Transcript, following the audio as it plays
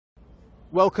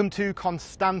Welcome to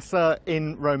Constanta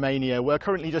in Romania. We're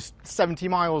currently just 70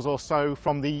 miles or so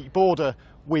from the border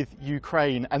with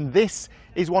Ukraine, and this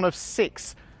is one of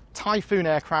 6 Typhoon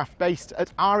aircraft based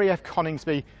at RAF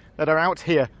Conningsby that are out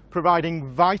here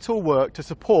providing vital work to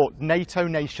support NATO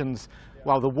nations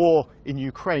while the war in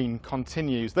Ukraine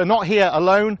continues. They're not here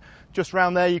alone. Just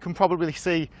round there you can probably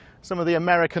see some of the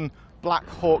American Black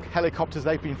Hawk helicopters.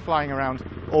 They've been flying around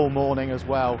all morning as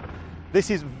well.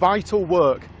 This is vital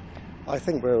work. I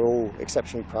think we're all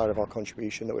exceptionally proud of our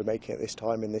contribution that we're making at this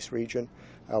time in this region.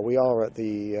 We are at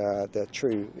the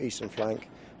true eastern flank,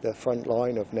 the front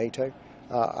line of NATO,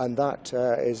 and that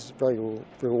is very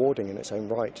rewarding in its own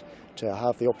right, to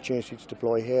have the opportunity to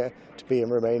deploy here, to be in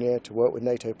Romania, to work with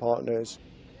NATO partners.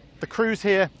 The crews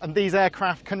here and these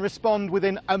aircraft can respond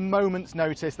within a moment's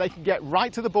notice. They can get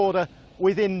right to the border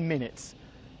within minutes.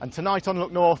 And tonight on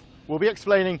Look North, we'll be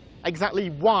explaining exactly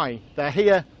why they're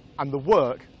here and the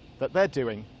work that they're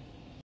doing.